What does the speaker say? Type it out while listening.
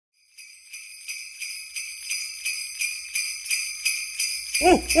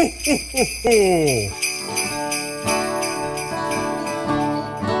Ho, ho, ho, ho, ho.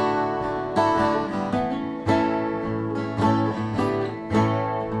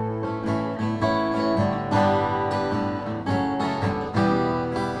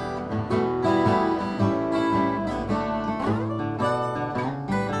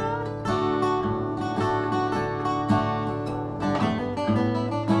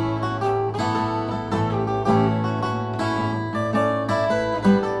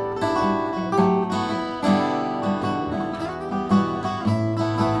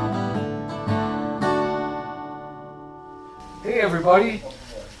 Hey everybody,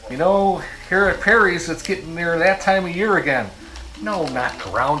 you know, here at Perry's it's getting near that time of year again. No, not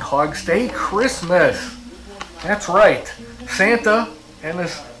Groundhog's Day, Christmas. That's right. Santa and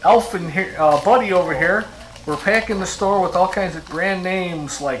his elfin buddy over here were packing the store with all kinds of brand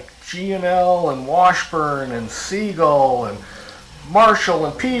names like G&L and Washburn and Seagull and Marshall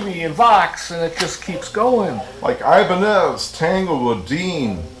and Peavey and Vox, and it just keeps going. Like Ibanez, Tanglewood,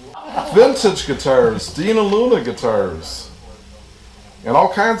 Dean, vintage guitars, Dean and Luna guitars, and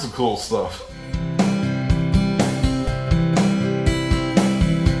all kinds of cool stuff.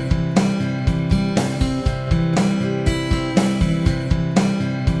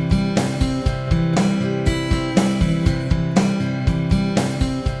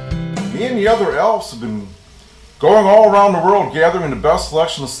 Me and the other elves have been going all around the world gathering the best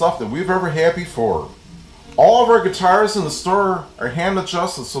selection of stuff that we've ever had before. All of our guitars in the store are hand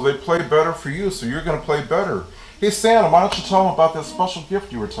adjusted so they play better for you, so you're going to play better. Hey Santa, why don't you tell them about that special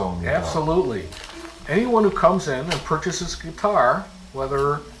gift you were telling me about? Absolutely. Anyone who comes in and purchases a guitar,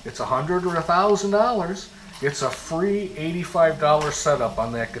 whether it's $100 or $1,000, it's a free $85 setup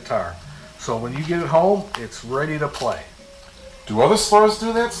on that guitar. So when you get it home, it's ready to play. Do other stores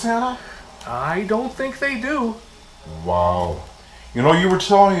do that, Santa? I don't think they do. Wow. You know, you were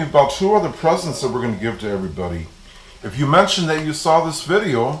telling me about 2 other presents that we're going to give to everybody. If you mention that you saw this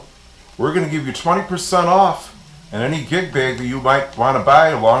video, we're going to give you 20% off and any gig bag that you might want to buy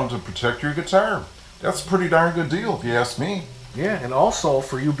along to protect your guitar. That's a pretty darn good deal if you ask me. Yeah, and also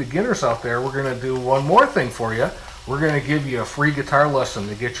for you beginners out there, we're going to do one more thing for you. We're going to give you a free guitar lesson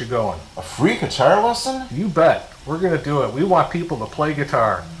to get you going. A free guitar lesson? You bet. We're going to do it. We want people to play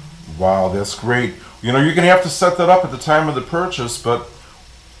guitar. Wow, that's great. You know, you're going to have to set that up at the time of the purchase, but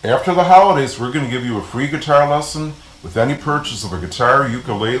after the holidays, we're going to give you a free guitar lesson with any purchase of a guitar,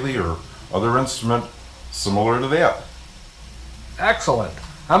 ukulele, or other instrument similar to that. Excellent.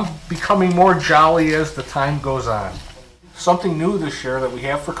 I'm becoming more jolly as the time goes on. Something new this year that we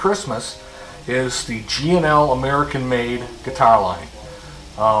have for Christmas is the G&L American-made guitar line.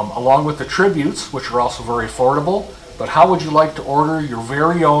 Along with the tributes, which are also very affordable. But how would you like to order your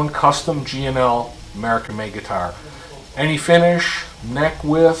very own custom G&L American-made guitar? Any finish, neck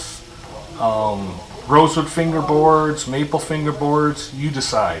width, rosewood fingerboards, maple fingerboards, you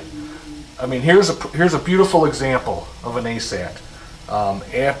decide. I mean, here's a beautiful example of an ASAT.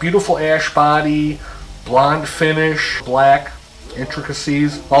 A beautiful ash body, blonde finish, black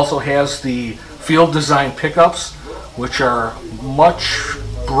intricacies. Also has the field design pickups, which are much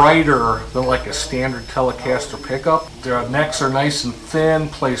brighter than like a standard Telecaster pickup. Their necks are nice and thin,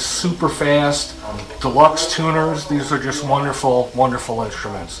 plays super fast. Deluxe tuners, these are just wonderful, wonderful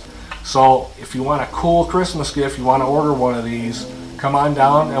instruments. So if you want a cool Christmas gift, you want to order one of these, come on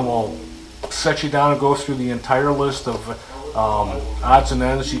down and we'll set you down and go through the entire list of odds and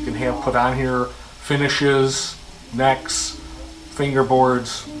ends you can have put on here, finishes, necks,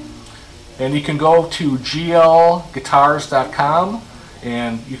 fingerboards. And you can go to glguitars.com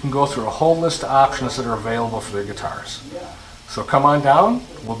and you can go through a whole list of options that are available for their guitars. So come on down,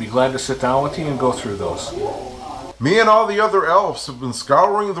 we'll be glad to sit down with you and go through those. Me and all the other elves have been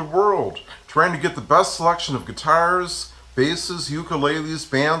scouring the world, trying to get the best selection of guitars, basses, ukuleles,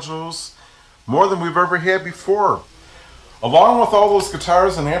 banjos, more than we've ever had before. Along with all those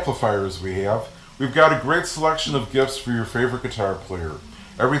guitars and amplifiers we have, we've got a great selection of gifts for your favorite guitar player.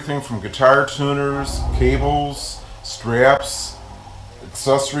 Everything from guitar tuners, cables, straps,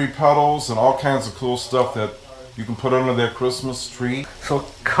 accessory pedals, and all kinds of cool stuff that you can put under that Christmas tree. So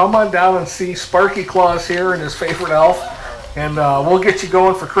come on down and see Sparky Claus here and his favorite elf, and we'll get you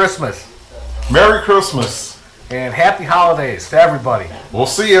going for Christmas. Merry Christmas! And happy holidays to everybody. We'll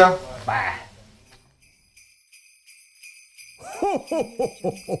see ya! Bye. Ho, ho, ho,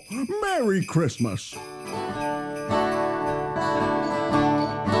 ho, ho. Merry Christmas.